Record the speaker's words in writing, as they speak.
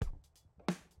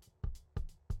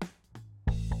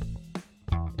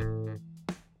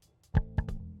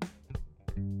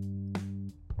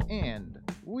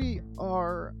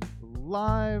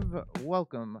live.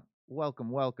 Welcome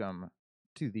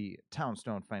to the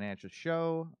Townstone Financial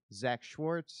Show. Zach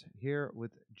Schwartz here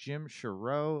with Jim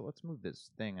Sharow. Let's move this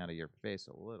thing out of your face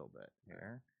a little bit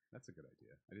here. That's a good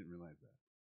idea. I didn't realize that.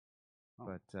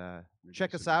 But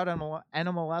check us out on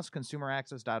NMLS,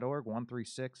 consumeraccess.org,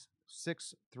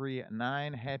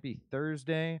 136639. Happy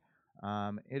Thursday.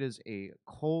 It is a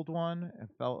cold one. It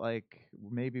felt like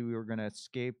maybe we were going to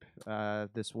escape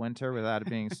this winter without it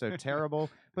being so terrible.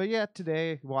 But yeah,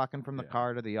 today, walking from the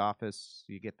car to the office,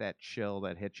 you get that chill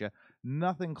that hits you.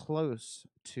 Nothing close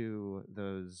to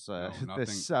those the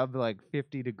sub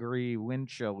 50-degree wind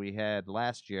chill we had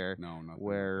last year. No, nothing.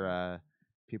 Where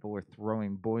people were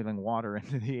throwing boiling water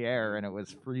into the air and it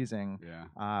was freezing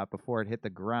before it hit the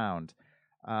ground.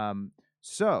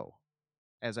 So,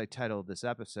 as I titled this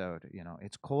episode,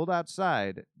 it's cold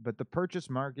outside, but the purchase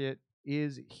market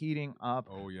is heating up.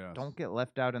 Oh, yes. Don't get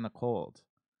left out in the cold.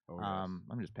 Oh, yes.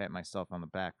 I'm just patting myself on the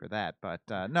back for that. But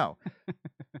no,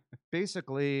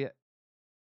 basically,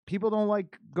 people don't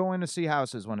like going to see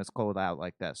houses when it's cold out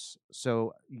like this.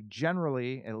 So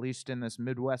generally, at least in this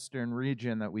Midwestern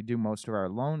region that we do most of our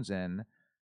loans in,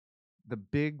 the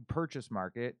big purchase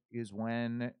market is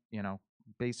when,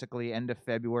 basically end of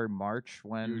February, March,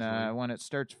 when it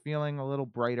starts feeling a little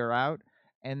brighter out,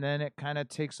 and then it kind of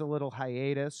takes a little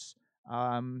hiatus.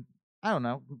 I don't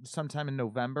know, sometime in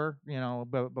November,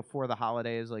 before the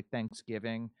holidays like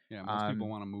Thanksgiving. Yeah, most people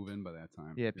want to move in by that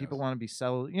time. Yeah, people want to be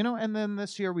settled, and then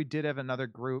this year we did have another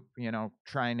group,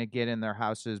 trying to get in their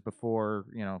houses before,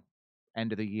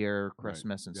 end of the year,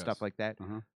 Christmas and stuff like that.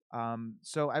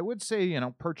 So I would say,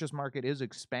 purchase market is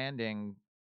expanding,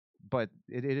 but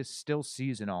it is still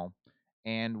seasonal,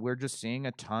 and we're just seeing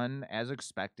a ton, as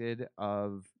expected,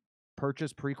 of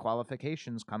purchase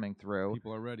pre-qualifications coming through.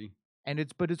 People are ready. And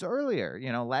it's earlier.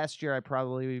 Last year I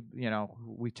probably,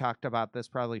 we talked about this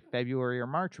probably February or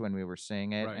March when we were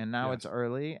seeing it, and now it's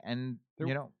early, and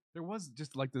there was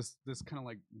just like this kind of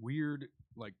like weird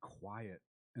quiet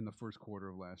in the first quarter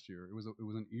of last year. It was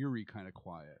an eerie kind of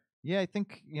quiet. Yeah, I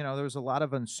think there was a lot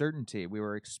of uncertainty we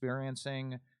were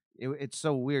experiencing. It's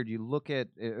so weird. You look at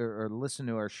or listen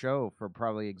to our show for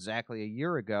probably exactly a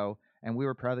year ago, and we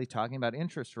were probably talking about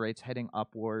interest rates heading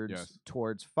upwards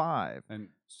towards 5. And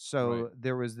so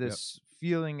there was this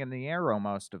feeling in the air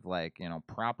almost of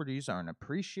properties aren't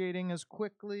appreciating as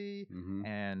quickly,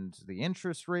 and the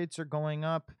interest rates are going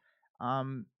up.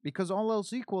 Because all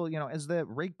else equal, as the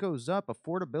rate goes up,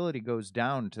 affordability goes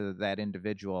down to that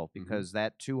individual, because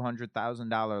that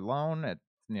 $200,000 loan at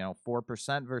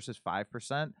 4% versus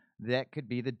 5%, that could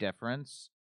be the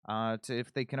difference to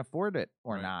if they can afford it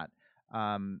or not.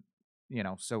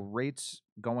 So rates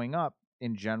going up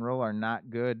in general are not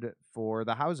good for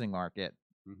the housing market,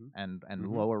 and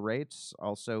lower rates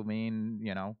also mean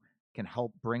can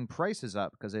help bring prices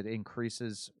up, because it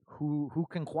increases who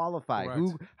can qualify,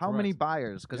 how many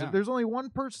buyers, because if there's only one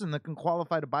person that can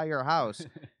qualify to buy your house,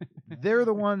 they're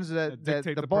the ones that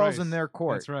the ball's in their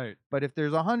court. That's right. But if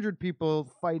there's 100 people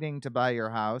fighting to buy your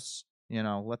house,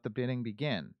 let the bidding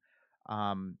begin.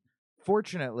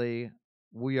 Fortunately,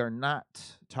 we are not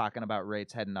talking about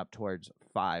rates heading up towards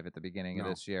 5 at the beginning of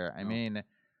this year. I mean,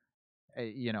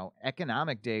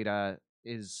 economic data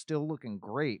is still looking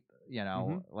great.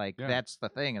 That's the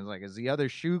thing. Is the other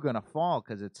shoe going to fall?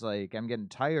 Because it's I'm getting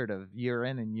tired of year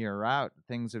in and year out.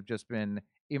 Things have just been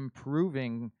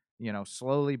improving,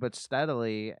 slowly but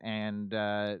steadily. And,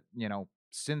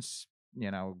 since,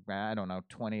 I don't know,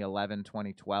 2011,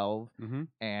 2012.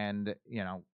 And,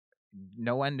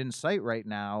 no end in sight right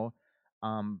now.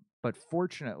 But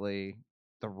fortunately,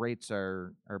 the rates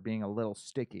are being a little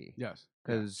sticky. Yes.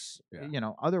 Because,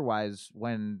 otherwise,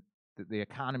 when the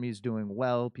economy is doing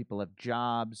well, people have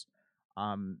jobs,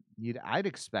 I'd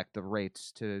expect the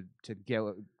rates to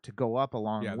go up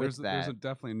along with that. There's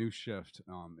definitely a new shift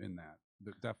in that.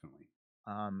 Definitely.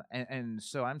 And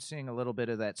so I'm seeing a little bit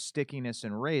of that stickiness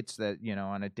in rates that,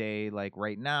 on a day like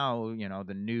right now,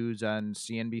 the news on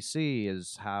CNBC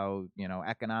is how,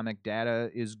 economic data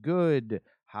is good,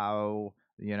 how,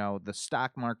 the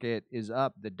stock market is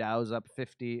up, the Dow's up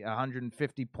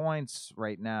 150 points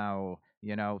right now,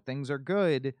 things are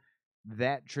good.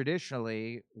 That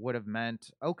traditionally would have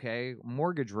meant, okay,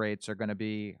 mortgage rates are going to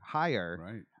be higher.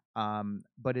 Right.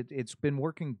 But it's been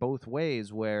working both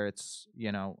ways, where it's,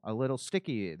 a little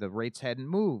sticky. The rates hadn't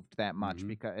moved that much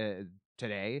because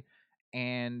today,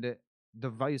 and the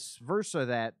vice versa,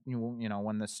 that,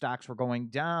 when the stocks were going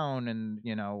down and,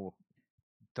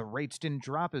 the rates didn't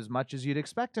drop as much as you'd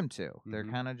expect them to. They're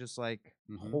kind of just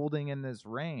holding in this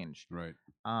range. Right.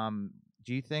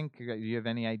 Do you think, you have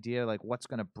any idea what's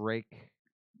going to break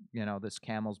this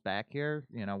camel's back here.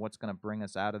 What's going to bring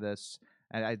us out of this?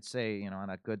 I'd say, on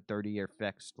a good 30-year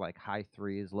fixed, like high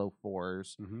threes, low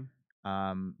fours.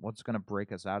 What's going to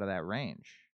break us out of that range?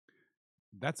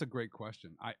 That's a great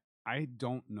question. I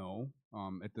don't know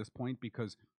at this point,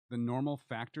 because the normal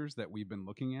factors that we've been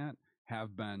looking at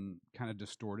have been kind of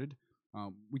distorted.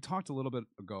 We talked a little bit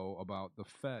ago about the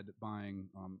Fed buying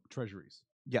treasuries.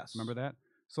 Yes. Remember that?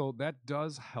 So that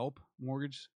does help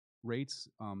mortgage rates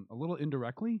a little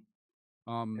indirectly.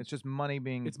 It's just money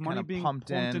being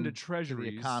pumped into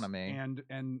treasuries, the economy,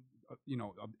 and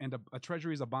a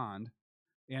treasury is a bond,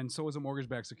 and so is a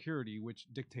mortgage-backed security, which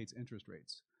dictates interest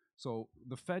rates. So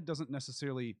the Fed doesn't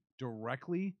necessarily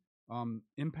directly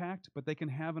impact, but they can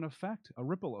have an effect, a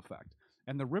ripple effect.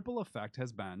 And the ripple effect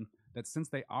has been that since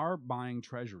they are buying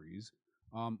treasuries,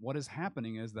 what is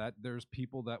happening is that there's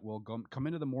people that will come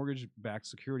into the mortgage-backed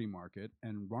security market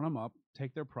and run them up,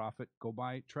 take their profit, go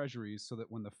buy treasuries, so that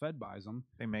when the Fed buys them,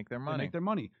 they make their money.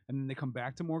 And then they come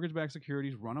back to mortgage-backed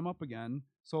securities, run them up again.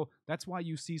 So that's why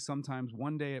you see sometimes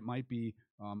one day it might be,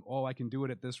 I can do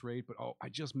it at this rate, but I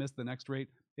just missed the next rate.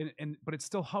 But it's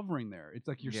still hovering there. It's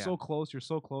like you're so close.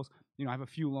 I have a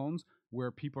few loans where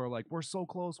people are like, we're so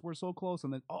close,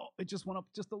 and then it just went up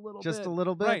just a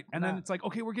little bit. Right. And then it's like,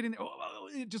 okay, we're getting there.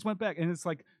 It just went back, and it's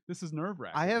like, this is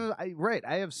nerve-wracking.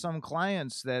 I have some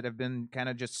clients that have been kind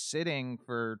of just sitting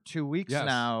for 2 weeks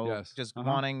now, just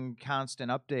wanting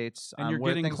constant updates. And on you're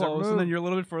where getting things close, and then you're a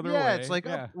little bit further away. Yeah, it's like,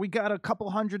 we got a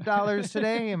couple $100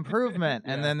 today, improvement.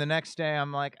 And then the next day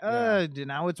I'm like,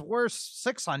 now it's worth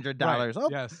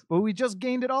 $600. Right. But we just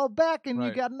gained it all back, and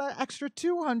you got an extra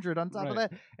 $200 on top of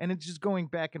that. And it's just going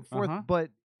back and forth. But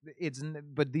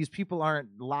these people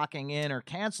aren't locking in or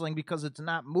canceling because it's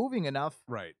not moving enough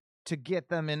to get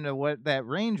them into what that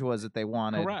range was that they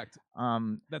wanted. Correct.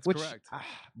 That's correct.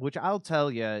 Which I'll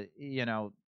tell you,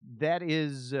 that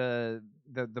is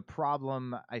the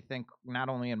problem, I think, not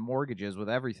only in mortgages, with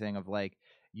everything, of like,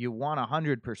 you want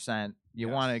 100%, you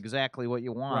want exactly what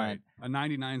you want. Right. A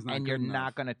 99 is not and good you're enough.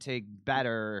 not going to take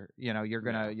better, you're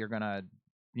gonna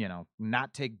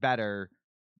not take better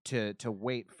to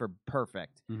wait for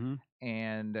perfect.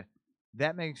 And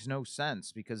that makes no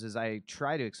sense, because as I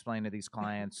try to explain to these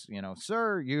clients,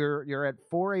 sir, you're at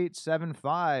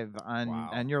 4.875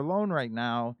 on your loan right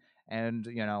now, and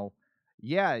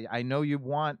I know you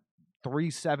want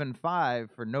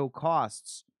 3.75 for no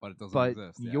costs, but it doesn't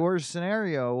exist. Your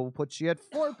scenario puts you at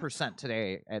 4%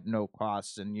 today at no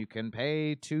costs, and you can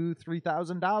pay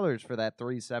 $2,000-$3,000 for that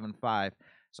 3.75.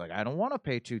 It's like, I don't want to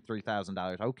pay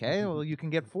 $3,000. Okay, well, you can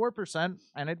get 4%,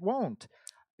 and it won't.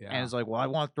 Yeah. And it's like, well, I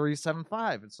want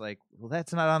 3.75. It's like, well,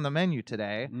 that's not on the menu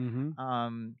today.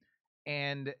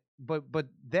 But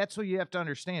that's what you have to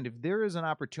understand. If there is an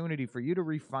opportunity for you to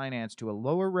refinance to a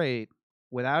lower rate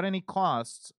without any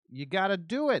costs, you got to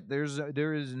do it. There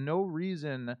is no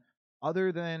reason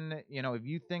other than, if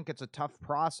you think it's a tough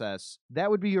process, that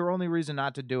would be your only reason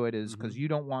not to do it, is because you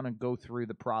don't want to go through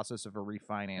the process of a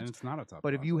refinance. And it's not a tough But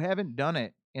process. If you haven't done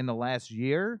it in the last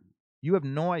year, you have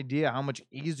no idea how much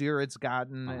easier it's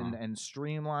gotten and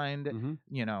streamlined.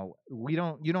 You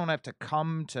don't have to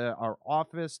come to our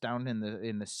office down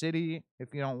in the city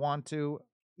if you don't want to.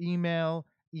 Email,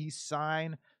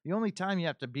 e-sign. The only time you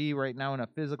have to be right now in a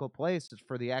physical place is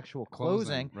for the actual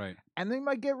closing. Right. And they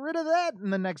might get rid of that in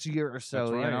the next year or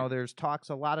so. That's right. There's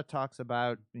a lot of talks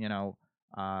about,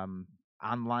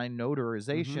 online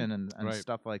notarization and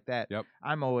stuff like that. Yep.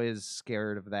 I'm always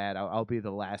scared of that. I'll be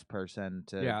the last person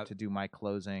to do my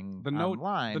closing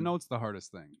online. The note's the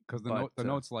hardest thing, because the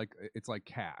note's it's like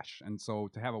cash. And so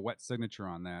to have a wet signature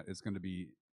on that is going to be,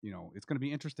 it's going to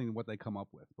be interesting what they come up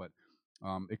with. But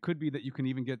it could be that you can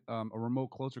even get a remote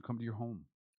closer come to your home.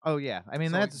 Oh yeah, I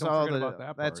mean, So that's don't all forget the about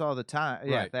that that's part. all the time.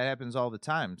 Yeah, Right. that happens all the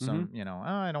time. So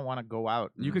I don't want to go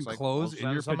out. And You can it's like, close well,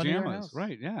 in your send somebody to your pajamas, house.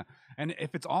 right? Yeah, and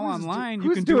if it's all Who's online, you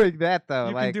who's can do doing that though.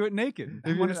 You can do it naked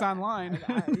when it's online.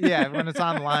 Yeah, when it's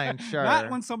online, sure.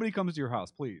 Not when somebody comes to your house,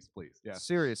 please. Yeah.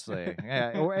 Seriously, yeah.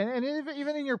 And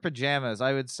even in your pajamas,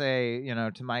 I would say,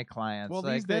 to my clients, Well,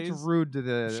 like, these that's days- rude to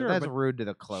the Sure, that's but- rude to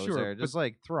the closer. sure, Just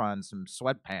like throw on some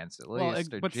sweatpants at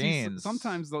least, or but see, jeans.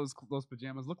 sometimes those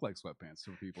pajamas look like sweatpants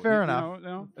for people. Fair You enough.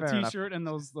 know, Fair a enough. t-shirt and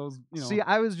those. See,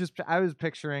 I was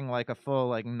picturing like a full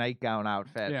like nightgown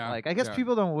outfit. Yeah, Like, I guess yeah.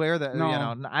 people don't wear that.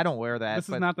 No. I don't wear that. This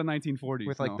but is not the 1940s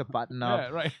with like no. the button up. Yeah,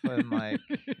 right. And like,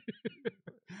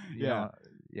 Yeah.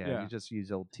 You just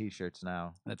use old t-shirts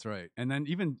now. That's right. And then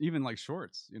even like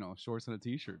shorts, shorts and a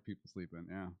t-shirt people sleep in.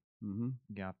 Yeah.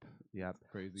 Yep.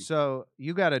 Crazy. So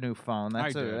you got a new phone.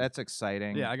 I did. That's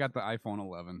exciting. Yeah, I got the iPhone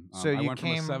 11. So I you went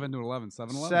came from a 7 to 11.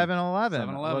 7-Eleven.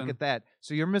 7-Eleven. Look at that.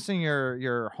 So you're missing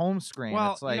your home screen.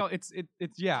 Well, it's like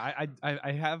it's yeah.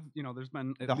 I have there's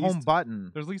been the home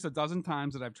button. There's at least a dozen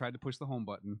times that I've tried to push the home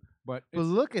button, but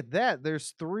look at that.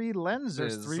 There's 3 lenses.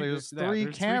 There's three cameras. 3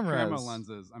 camera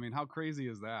lenses. I mean, how crazy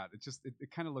is that? It just it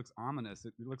kind of looks ominous.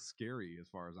 It looks scary as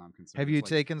far as I'm concerned. Have you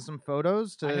taken some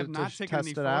photos to I have not taken test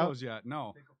any it photos out? yet.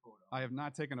 No, I have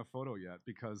not taken a photo yet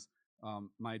because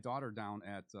my daughter down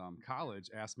at college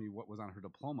asked me what was on her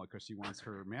diploma because she wants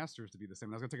her master's to be the same.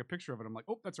 And I was gonna take a picture of it. I'm like,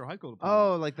 oh, that's her high school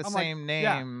diploma. Oh, like the I'm same name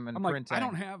yeah. and I'm printing. like,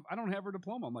 I don't have her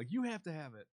diploma. I'm like, you have to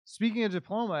have it. Speaking of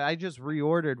diploma, I just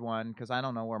reordered one because I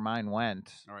don't know where mine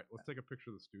went. All right, let's take a picture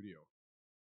of the studio.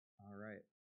 All right.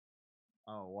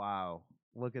 Oh wow,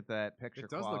 look at that picture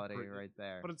quality right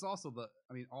there. But it's also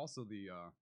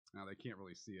now they can't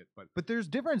really see it, but there's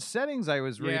different settings I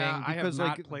was reading because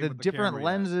like the different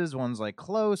lenses, one's like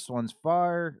close, one's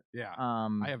far. Yeah.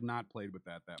 I have not played with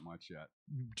that much yet.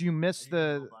 Do you miss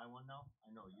the?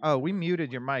 Oh, we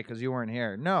muted your mic because you weren't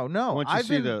here. No.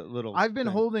 I've been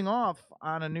holding off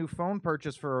on a new phone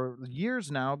purchase for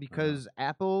years now because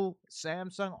Apple,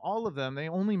 Samsung, all of them, they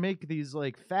only make these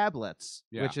like phablets,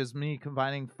 which is me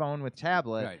combining phone with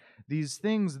tablet. Right. These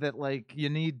things that like you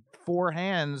need 4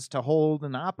 hands to hold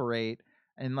and operate,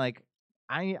 and like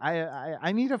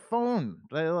I need a phone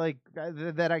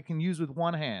that I can use with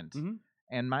one hand. Mm-hmm.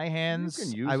 And my hands,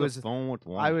 you can use a phone with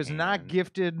one I was hand. not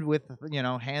gifted with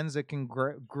hands that can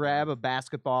grab a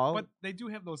basketball. But they do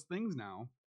have those things now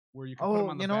where you can put them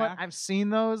on the back. You know what? I've seen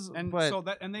those, and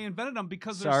but and they invented them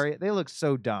because they look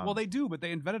so dumb. Well, they do, but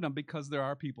they invented them because there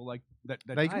are people like that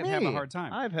like have a hard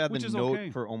time. I've had the Note okay.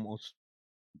 for almost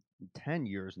 10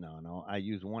 years now. I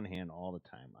use one hand all the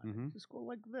time. I just go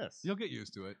like this. You'll get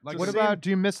used to it. Like what about? Do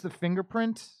you miss the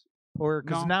fingerprint? Or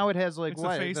because now it has like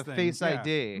the Face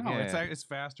ID. No, it's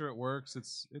faster. It works.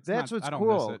 It's that's not, what's I don't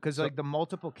cool miss it. because like the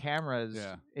multiple cameras.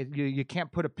 Yeah. You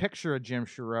can't put a picture of Jim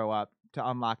Shiro up to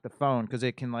unlock the phone because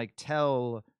it can like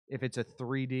tell if it's a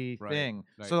 3D thing.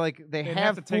 Right. So like they They'd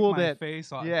have to take fooled my it.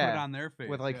 Face off, put it on their face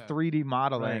with like 3D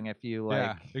modeling. If you like,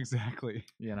 yeah, exactly.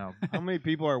 How many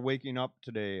people are waking up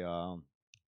today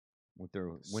with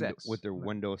their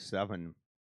Windows 7?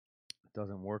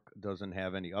 Doesn't work, doesn't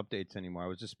have any updates anymore. I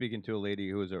was just speaking to a lady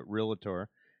who was a realtor,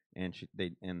 and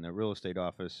they in the real estate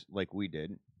office, like we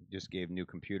did, just gave new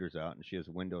computers out, and she has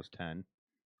Windows 10,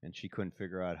 and she couldn't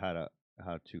figure out how to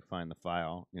find the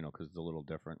file, because it's a little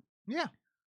different. Yeah.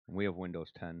 And we have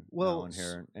Windows 10 now in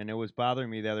here, and it was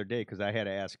bothering me the other day because I had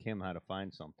to ask him how to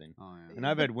find something. Oh, yeah. And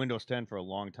I've had Windows 10 for a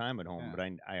long time at home, but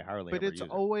I hardly ever use it. But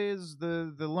it's always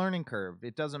the learning curve.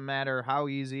 It doesn't matter how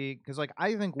easy, because like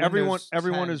I think everyone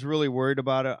Windows 10, is really worried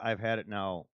about it. I've had it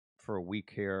now for a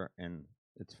week here, and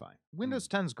it's fine. Windows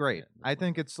 10's great. I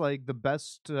think it's like the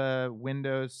best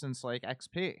Windows since like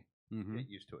XP. Get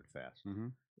used to it fast.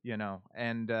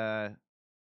 And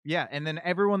and then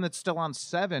everyone that's still on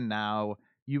 7 now,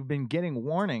 you've been getting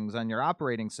warnings on your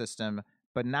operating system,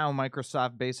 but now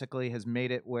Microsoft basically has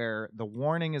made it where the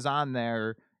warning is on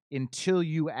there until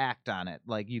you act on it.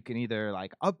 Like you can either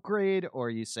like upgrade or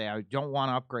you say, I don't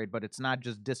want to upgrade, but it's not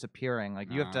just disappearing.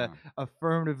 Like you have to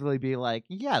affirmatively be like,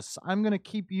 yes, I'm going to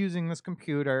keep using this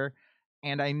computer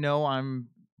and I know I'm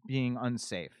being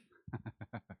unsafe.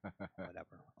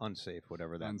 Whatever. Unsafe,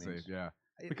 whatever that means. Yeah.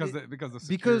 Because the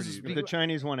security. If the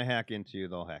Chinese want to hack into you,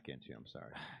 they'll hack into you. I'm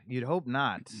sorry. You'd hope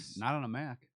not. Not on a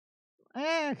Mac.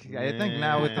 I think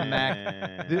now with the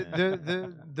Mac,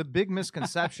 the big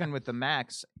misconception with the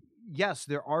Macs, yes,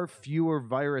 there are fewer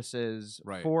viruses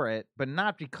for it, but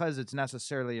not because it's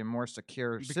necessarily a more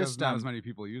secure system. Not as many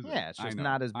people use it. Yeah, it's just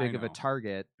not as big of a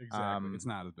target. Exactly. It's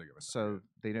not as big of a target. So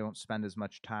they don't spend as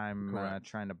much time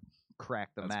trying to crack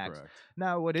the Macs. Correct.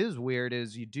 Now, what is weird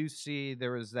is you do see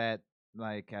there was that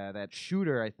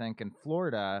shooter, I think, in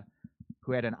Florida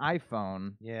who had an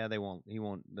iPhone. Yeah, Apple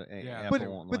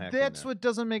won't But that's what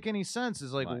doesn't make any sense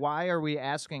is like, why are we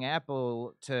asking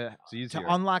Apple to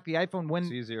unlock the iPhone when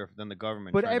it's easier than the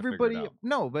government? But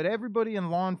everybody in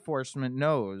law enforcement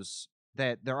knows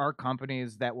that there are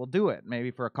companies that will do it, maybe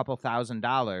for a couple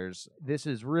 $1,000s. This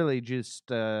is really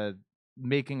just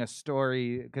making a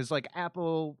story because like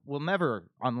Apple will never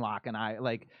unlock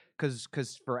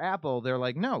because for Apple they're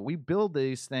like, no, we build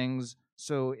these things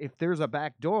so if there's a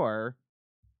back door,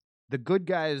 the good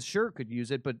guys sure could use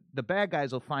it, but the bad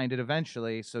guys will find it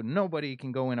eventually, so nobody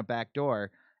can go in a back door,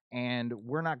 and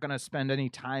we're not going to spend any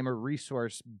time or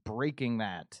resource breaking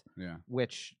that. Yeah.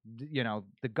 Which,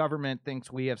 the government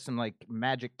thinks we have some like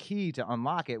magic key to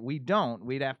unlock it. We don't.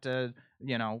 We'd have to,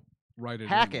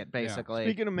 hack it, basically.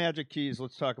 Speaking of magic keys,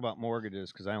 let's talk about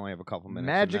mortgages because I only have a couple minutes.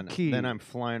 Magic key. Then I'm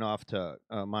flying off to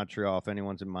Montreal. If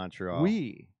anyone's in Montreal,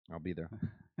 I'll be there.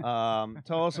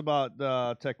 Tell us about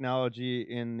the technology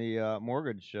in the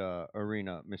mortgage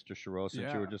arena, Mr. Shiro,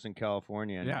 since you were just in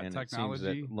California, and it seems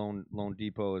that Loan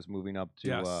Depot is moving up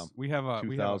to we have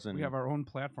our own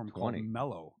platform called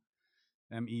Mello.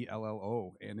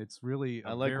 MELLO, and it's really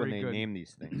I like when they name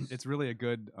these things. It's really a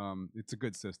good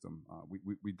system.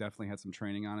 We definitely had some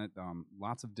training on it.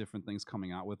 Lots of different things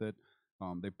coming out with it.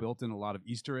 They built in a lot of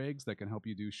Easter eggs that can help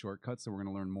you do shortcuts. So we're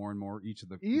going to learn more and more each of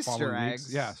the Easter eggs.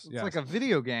 Weeks. Yes, it's like a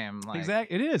video game.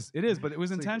 Exactly, it is, but it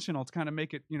was intentional to kind of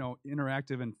make it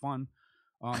interactive and fun.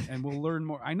 And we'll learn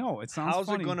more. I know it sounds. How's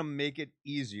funny. it going to make it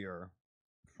easier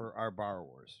for our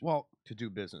borrowers to do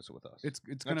business with us? It's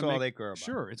That's all they care about.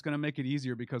 Sure, it's going to make it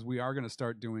easier because we are going to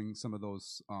start doing some of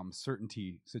those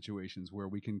certainty situations where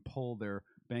we can pull their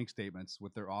bank statements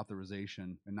with their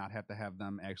authorization and not have to have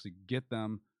them actually get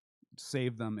them,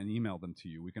 save them, and email them to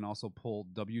you. We can also pull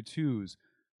W-2s,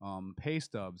 pay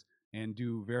stubs, and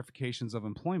do verifications of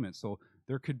employment. So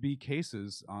there could be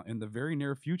cases in the very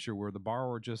near future where the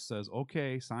borrower just says,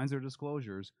 okay, signs their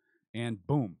disclosures, and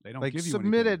boom, they don't give you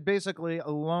submitted anything. Basically a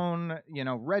loan,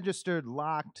 registered,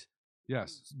 locked,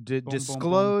 yes,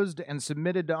 disclosed, and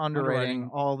submitted to underwriting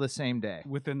all the same day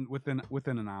within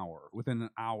an hour, within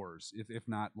hours, if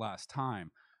not less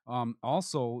time.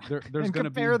 Also, there's going to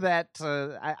be compare that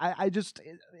to I just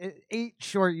 8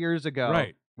 short years ago.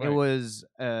 Right. It was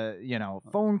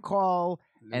phone call.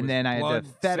 And then I had to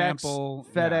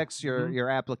FedEx your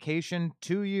application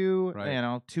to you. Right.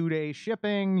 2-day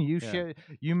shipping.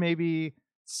 You maybe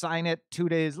sign it 2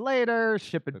 days later,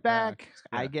 ship it back.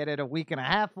 I get it a week and a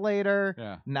half later.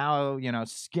 Yeah. Now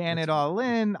scan it all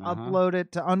in, upload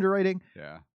it to underwriting.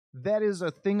 Yeah. That is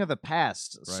a thing of the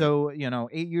past. Right. So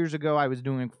 8 years ago, I was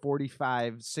doing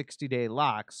 45, 60-day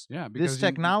locks. Yeah. This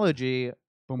technology,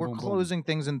 we're boom, closing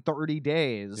things in 30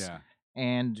 days. Yeah.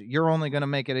 And you're only going to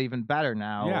make it even better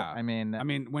now. Yeah. I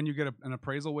mean, when you get an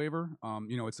appraisal waiver,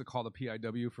 it's called a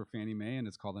PIW for Fannie Mae, and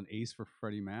it's called an ACE for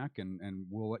Freddie Mac, and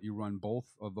we'll let you run both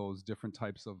of those different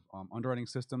types of underwriting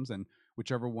systems, and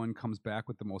whichever one comes back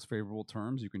with the most favorable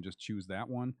terms, you can just choose that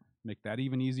one, make that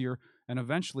even easier. And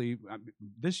eventually,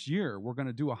 this year, we're going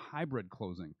to do a hybrid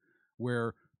closing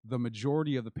where the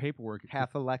majority of the paperwork,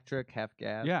 half electric, half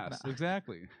gas. Yes,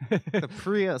 exactly. The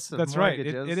Prius of That's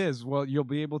mortgages. Right. It is. Well, you'll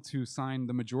be able to sign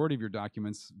the majority of your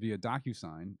documents via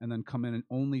DocuSign, and then come in and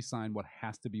only sign what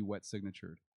has to be wet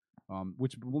signatured,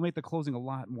 which will make the closing a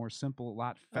lot more simple, a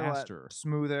lot faster,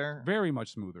 smoother, very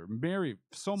much smoother,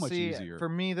 so much easier. For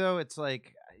me though, it's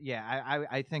like,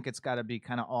 I think it's got to be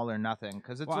kind of all or nothing,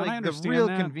 because it's like the real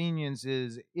convenience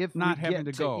is if not we having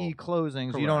get to go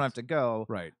e-closings, you don't have to go.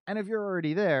 Right. And if you're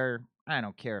already there, I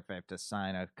don't care if I have to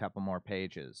sign a couple more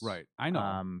pages. Right. I know.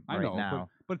 I know now.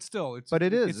 But still, it's like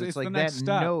the next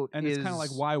step, note, and it's kind of like,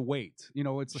 why wait?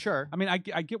 It's sure. I mean, I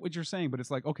get what you're saying, but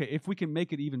it's like, okay, if we can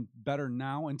make it even better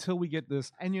now until we get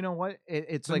this. And you know what?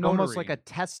 It's like notary. Almost like a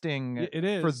testing it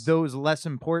is. For those less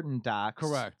important docs.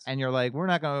 Correct. And you're like, we're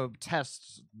not going to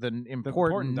test the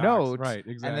important notes, right?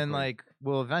 Exactly. And then like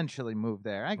we'll eventually move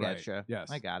there. I get you. Yes,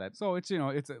 I got it. So it's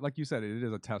it's like you said, it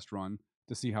is a test run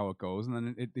to see how it goes, and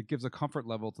then it gives a comfort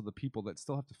level to the people that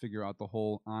still have to figure out the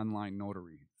whole online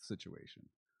notary situation.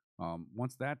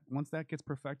 Once that gets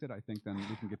perfected, I think then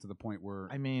we can get to the point where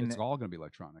it's all going to be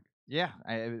electronic. Yeah,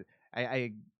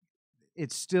 I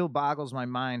it still boggles my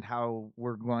mind how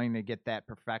we're going to get that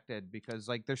perfected, because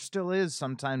like there still is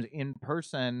sometimes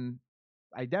in-person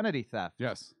identity theft.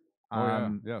 Yes.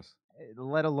 Yes.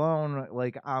 Let alone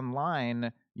like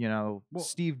online.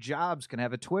 Steve Jobs can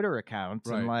have a Twitter account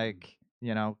and like.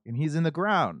 And he's in the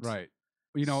ground. Right.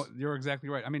 You're exactly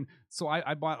right. I mean, so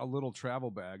I bought a little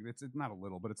travel bag. It's not a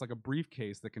little, but it's like a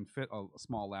briefcase that can fit a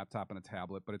small laptop and a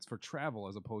tablet, but it's for travel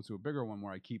as opposed to a bigger one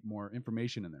where I keep more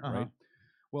information in there, right?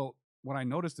 Well, what I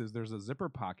noticed is there's a zipper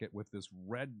pocket with this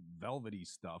red velvety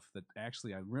stuff that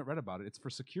actually I read about it. It's for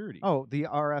security. Oh, the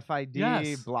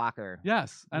RFID blocker.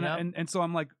 Yes. And so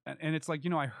I'm like, and it's like,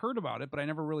 I heard about it, but I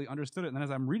never really understood it. And then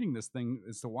as I'm reading this thing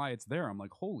as to why it's there, I'm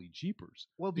like, holy jeepers.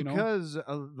 Well, because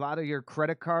a lot of your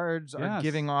credit cards are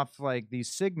giving off like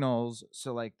these signals.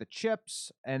 So like the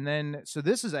chips, and then, so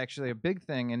this is actually a big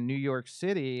thing in New York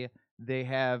City. They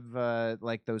have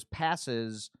like those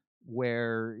passes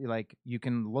where like you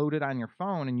can load it on your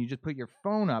phone, and you just put your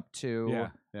phone up to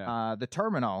the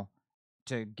terminal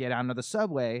to get onto the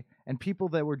subway, and people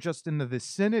that were just in the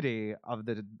vicinity of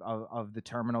the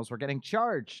terminals were getting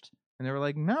charged, and they were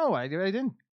like, no, I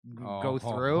didn't go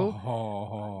through.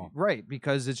 Right,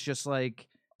 because it's just like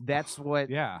That's what.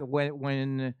 Yeah.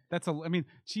 When that's a. I mean,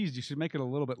 geez, you should make it a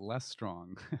little bit less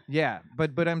strong. yeah,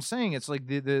 but I'm saying it's like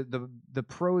the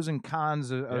pros and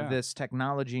cons of this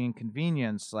technology and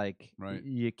convenience. Like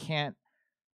you can't.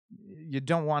 You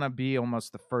don't want to be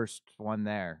almost the first one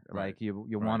there. Like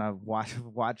you want to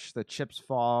watch the chips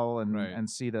fall and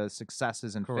see the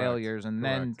successes and failures, and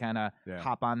then kind of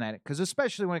hop on that. Because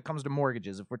especially when it comes to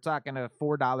mortgages, if we're talking a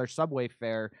 $4 subway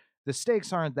fare, the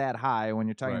stakes aren't that high. When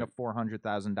you're talking a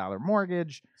 $400,000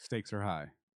 mortgage, stakes are high.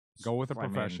 Go with a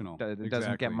professional. It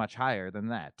doesn't get much higher than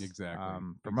that. Exactly.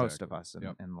 For most of us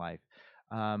in life.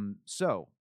 So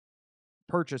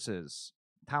purchases,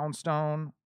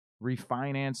 Townstone.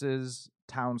 Refinances,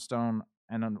 Townstone,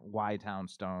 and then why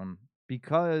Townstone?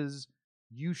 Because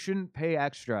you shouldn't pay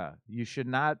extra. You should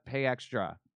not pay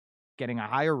extra getting a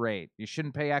higher rate. You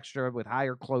shouldn't pay extra with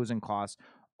higher closing costs,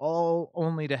 all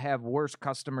only to have worse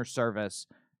customer service.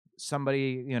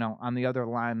 Somebody, on the other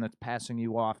line that's passing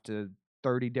you off to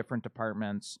 30 different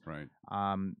departments. Right.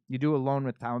 You do a loan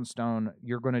with Townstone,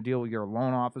 you're going to deal with your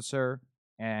loan officer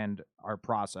and our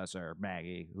processor,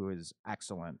 Maggie, who is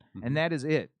excellent. And that is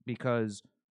it, because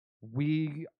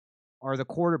we are the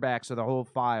quarterbacks of the whole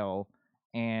file,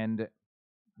 and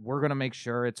we're going to make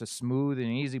sure it's a smooth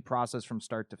and easy process from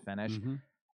start to finish.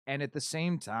 And at the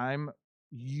same time,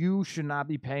 you should not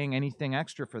be paying anything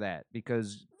extra for that,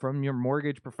 because from your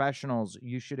mortgage professionals,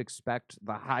 you should expect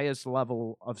the highest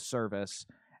level of service,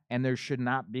 and there should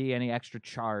not be any extra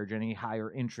charge, any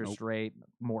higher interest rate,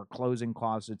 more closing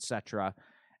costs, etc.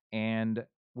 And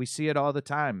we see it all the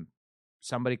time.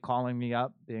 Somebody calling me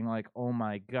up being like, oh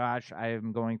my gosh,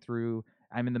 I'm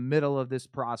in the middle of this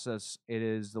process. It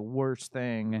is the worst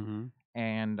thing.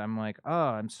 And I'm like, oh,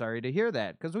 I'm sorry to hear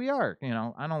that, because we are,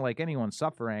 I don't like anyone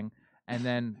suffering. And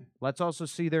then let's also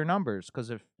see their numbers, because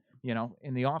if,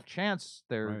 in the off chance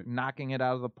they're knocking it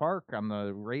out of the park on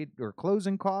the rate or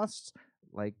closing costs,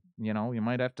 like, you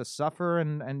might have to suffer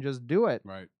and just do it.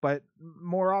 Right. But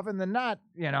more often than not,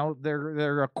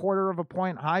 they're a quarter of a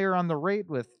point higher on the rate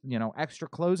with, extra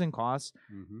closing costs.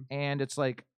 And it's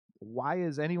like, why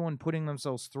is anyone putting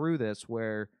themselves through this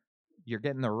where you're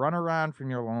getting the runaround from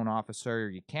your loan officer,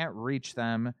 you can't reach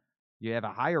them, you have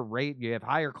a higher rate, you have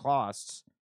higher costs,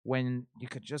 when you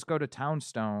could just go to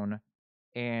Townstone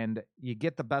and you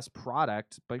get the best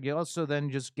product, but you also then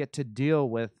just get to deal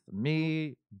with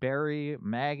me, Barry,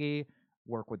 Maggie,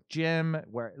 work with Jim,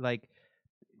 where I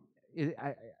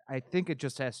think it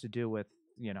just has to do with,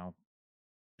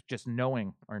 just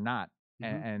knowing or not.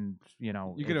 And you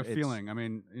get a feeling. I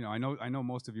mean, I know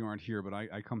most of you aren't here, but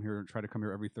I come here and try to come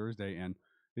here every Thursday, and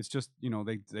it's just,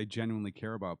 they genuinely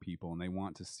care about people, and they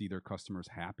want to see their customers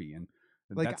happy, and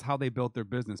that's how they built their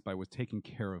business, was taking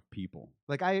care of people.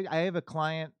 Like I have a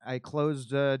client I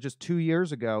closed just 2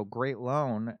 years ago, great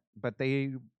loan, but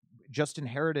they just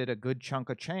inherited a good chunk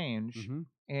of change,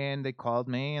 and they called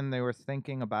me and they were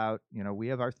thinking about, we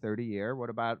have our 30-year. What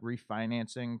about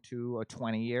refinancing to a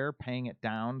 20-year, paying it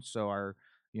down so our,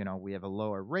 we have a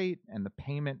lower rate and the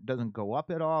payment doesn't go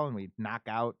up at all, and we knock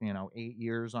out, 8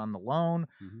 years on the loan.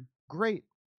 Great.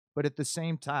 But at the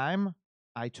same time,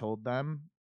 I told them,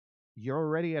 you're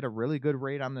already at a really good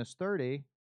rate on this 30,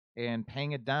 and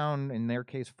paying it down, in their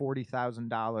case,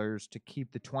 $40,000 to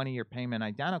keep the 20-year payment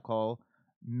identical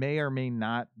may or may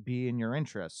not be in your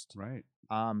interest. Right.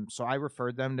 So I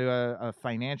referred them to a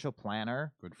financial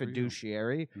planner,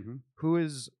 fiduciary, who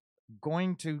is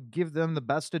going to give them the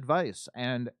best advice.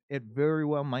 And it very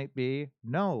well might be,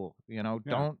 no,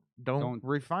 don't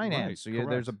refinance. Right,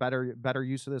 there's a better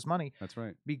use of this money. That's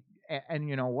right. And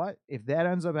you know what? If that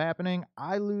ends up happening,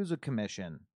 I lose a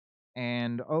commission.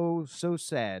 And oh, so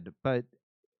sad. But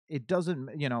it doesn't,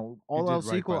 all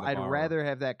else equal, I'd rather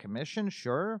have that commission,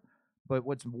 sure. But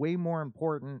what's way more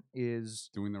important is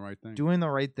doing the right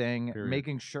thing. Period.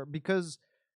 Making sure, because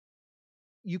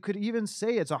you could even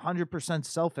say it's 100%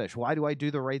 selfish. Why do I do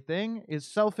the right thing? It's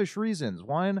selfish reasons.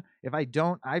 One, if I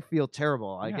don't, I feel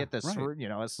terrible. I get this,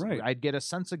 I'd get a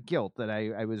sense of guilt that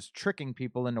I was tricking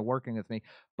people into working with me.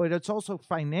 But it's also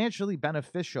financially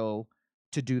beneficial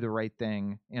to do the right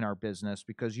thing in our business,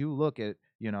 because you look at,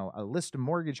 a list of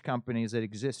mortgage companies that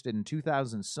existed in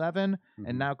 2007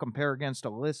 and now compare against a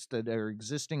list that are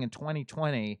existing in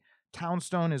 2020.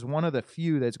 Townstone is one of the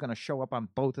few that's going to show up on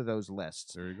both of those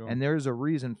lists. There you go. And there's a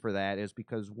reason for that, is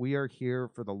because we are here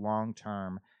for the long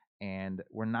term, and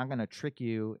we're not going to trick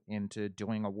you into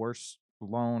doing a worse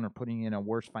loan or putting you in a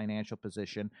worse financial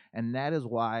position. And that is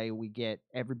why we get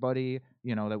everybody,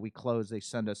 that we close, they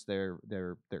send us their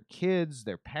kids,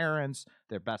 their parents,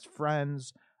 their best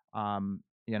friends.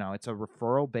 it's a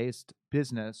referral-based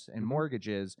business and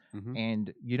mortgages,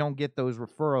 and you don't get those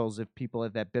referrals if people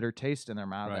have that bitter taste in their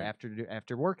mouth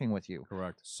after working with you.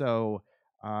 Correct. So,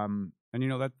 and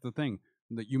that's the thing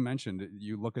that you mentioned.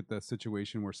 You look at the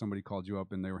situation where somebody called you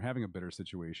up and they were having a bitter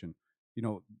situation.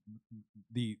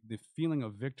 The feeling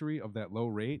of victory of that low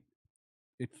rate,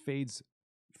 it fades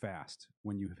fast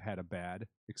when you've had a bad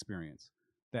experience.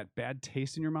 That bad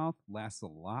taste in your mouth lasts a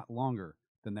lot longer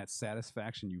than that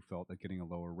satisfaction you felt at getting a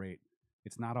lower rate.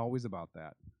 It's not always about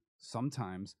that.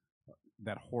 Sometimes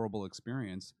that horrible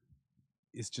experience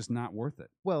is just not worth it.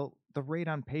 Well, the rate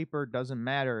on paper doesn't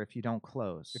matter if you don't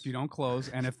close. If you don't close,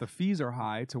 and if the fees are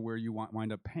high to where you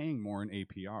wind up paying more in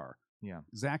APR. Yeah.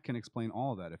 Zach can explain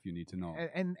all of that if you need to know.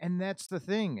 And that's the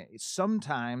thing.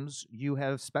 Sometimes you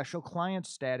have special client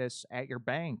status at your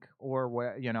bank,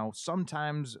 or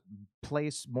sometimes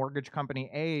mortgage company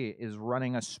A is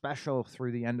running a special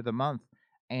through the end of the month,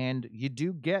 and you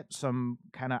do get some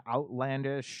kind of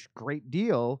outlandish great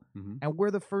deal, and we're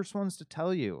the first ones to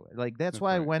tell you. Like that's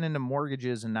why I went into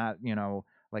mortgages and not,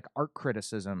 like art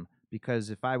criticism, because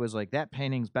if I was like, that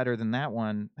painting's better than that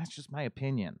one, that's just my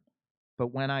opinion. But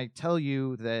when I tell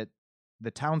you that the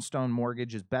Townstone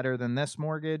mortgage is better than this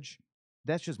mortgage,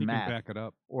 that's just math. Can back it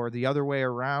up. Or the other way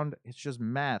around, it's just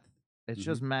math. It's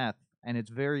just math, and it's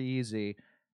very easy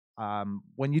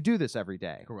when you do this every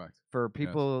day. Correct. For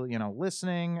people,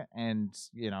 listening, and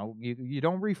you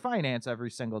don't refinance every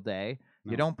single day.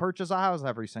 No. You don't purchase a house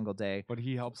every single day. But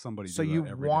he helps somebody. So you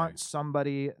want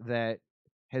somebody that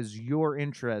has your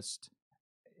interest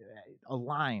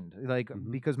aligned,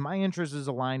 because my interest is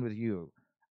aligned with you.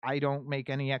 I don't make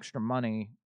any extra money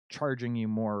charging you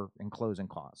more in closing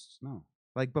costs. No.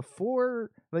 Like before,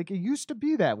 it used to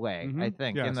be that way. I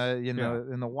think in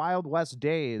the Wild West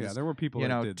days. Yeah, there were people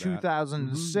that did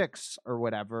 2006 or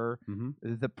whatever.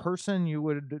 The person you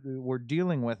were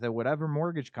dealing with at whatever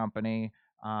mortgage company,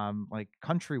 like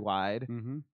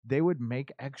Countrywide, they would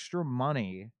make extra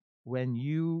money when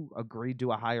you agreed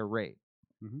to a higher rate.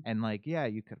 And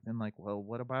you could have been like, well,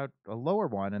 what about a lower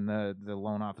one? And the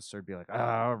loan officer would be like,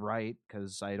 right,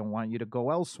 because I don't want you to go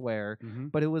elsewhere.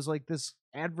 But it was like this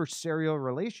adversarial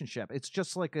relationship. It's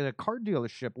just like a car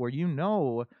dealership where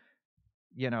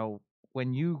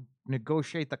when you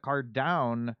negotiate the car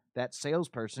down, that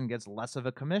salesperson gets less of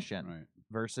a commission. Right.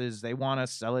 Versus they want to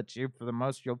sell it to you for the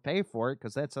most you'll pay for it,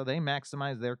 because that's how they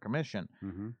maximize their commission.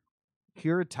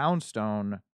 Here at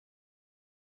Townstone,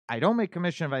 I don't make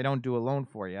commission if I don't do a loan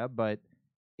for you, but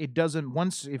it doesn't,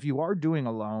 if you are doing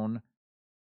a loan,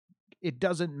 it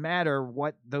doesn't matter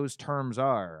what those terms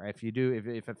are. If you do,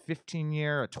 if a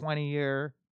 15-year, a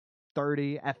 20-year,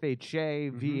 30,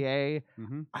 FHA, VA,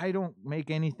 I don't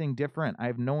make anything different. I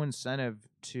have no incentive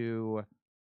to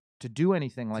do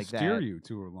anything like that. Steer you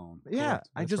to a loan. Yeah,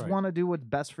 I just want to do what's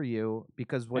best for you,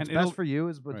 because what's best for you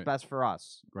is what's best for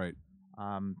us. Right.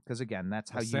 Because again,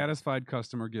 that's how a satisfied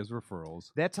customer gives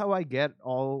referrals. That's how I get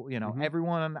all,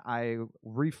 everyone I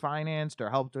refinanced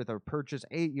or helped with or purchased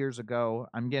 8 years ago,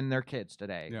 I'm getting their kids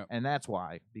today. Yep. And that's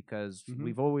why, because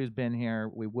we've always been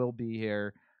here. We will be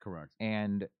here. Correct.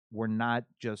 And we're not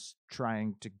just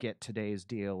trying to get today's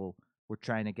deal. We're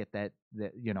trying to get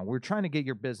we're trying to get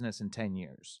your business in 10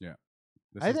 years. Yeah.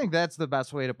 I think that's the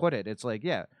best way to put it. It's like,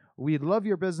 we'd love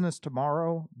your business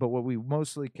tomorrow, but what we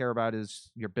mostly care about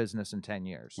is your business in 10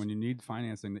 years. When you need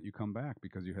financing, that you come back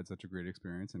because you had such a great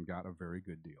experience and got a very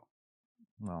good deal.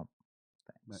 Well,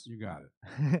 thanks. You got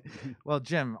it. Well,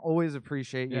 Jim, always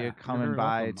appreciate you coming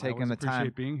by, taking the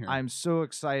time. Being here. I'm so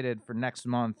excited for next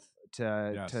month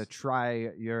to try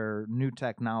your new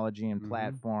technology and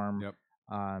platform. Yep.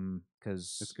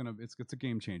 Because it's a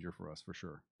game changer for us for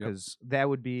sure. Because that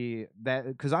would be that.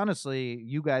 Because honestly,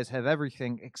 you guys have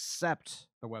everything except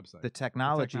the website, the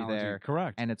technology there.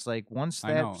 Correct. And it's like once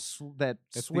that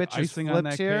switch is flipped on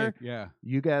that here,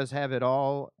 you guys have it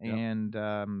all, yep. And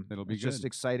it'll be just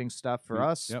exciting stuff for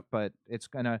us. Yep. But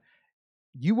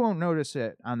you won't notice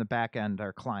it on the back end.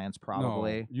 Our clients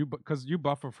probably because you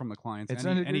buffer from the clients. It's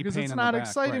because it's not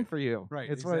exciting for you, right?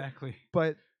 It's exactly.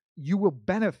 But you will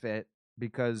benefit.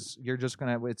 Because you're just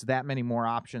it's that many more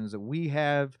options that we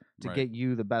have to get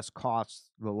you the best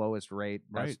costs, the lowest rate,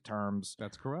 best terms.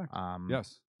 That's correct.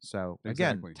 Yes. So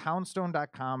again,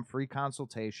 townstone.com, free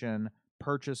consultation,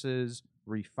 purchases,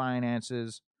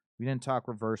 refinances. We didn't talk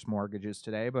reverse mortgages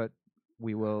today, but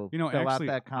we will fill out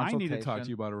that consultation. I need to talk to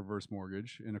you about a reverse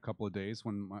mortgage in a couple of days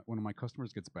when one of my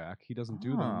customers gets back. He doesn't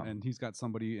do them, and he's got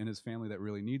somebody in his family that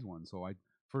really needs one. So I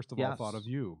first of all thought of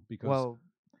you because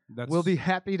we'll be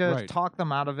happy to talk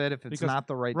them out of it if it's not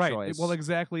the right choice. Well,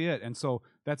 exactly it. And so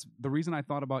that's the reason I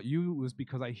thought about you, was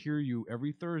because I hear you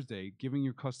every Thursday giving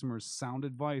your customers sound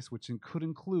advice, which could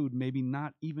include maybe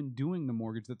not even doing the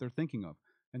mortgage that they're thinking of.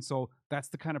 And so that's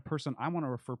the kind of person I want to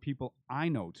refer people I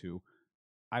know to.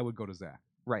 I would go to Zach.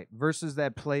 Right. Versus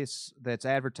that place that's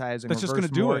advertising reverse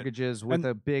mortgages with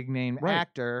a big name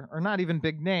actor, or not even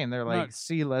big name. They're like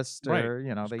C-list, or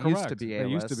they used to be A-list. They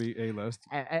used to be A-list.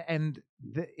 And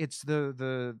it's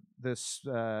this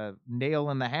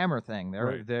nail in the hammer thing.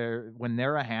 They're when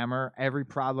they're a hammer, every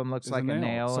problem looks like a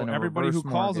nail. So everybody who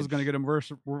calls is going to get a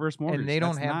reverse mortgage. And they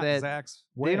don't have that. Zach's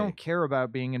they don't care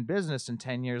about being in business in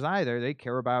 10 years either. They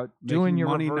care about doing your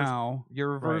money reverse, now, your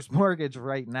reverse mortgage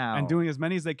right now, and doing as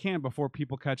many as they can before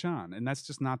people catch on. And that's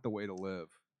just not the way to live.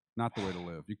 Not the way to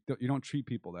live. You don't treat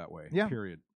people that way. Yeah.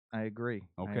 Period. I agree.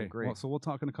 Okay. I agree. Well, so we'll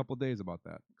talk in a couple of days about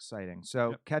that. Exciting.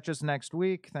 So catch us next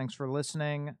week. Thanks for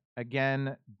listening.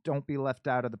 Again, don't be left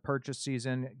out of the purchase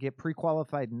season. Get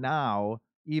pre-qualified now,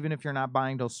 even if you're not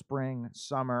buying till spring,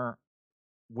 summer,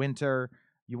 winter.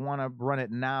 You want to run it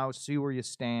now, see where you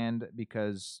stand,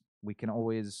 because we can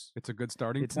always... It's a good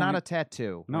starting point. It's not a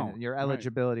tattoo. No. Your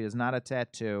eligibility is not a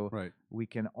tattoo. Right. We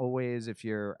can always, if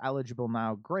you're eligible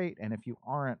now, great. And if you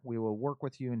aren't, we will work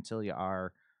with you until you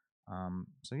are.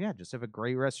 So yeah, just have a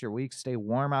great rest of your week. Stay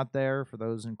warm out there for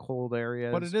those in cold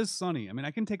areas. But it is sunny. I mean,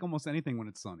 I can take almost anything when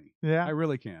it's sunny. Yeah. I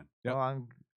really can. Yep. Well, I'm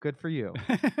good for you.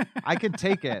 I can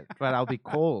take it, but I'll be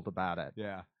cold about it.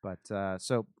 Yeah. But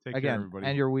so take again, care, everybody.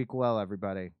 end your week well,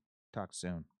 everybody. Talk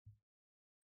soon.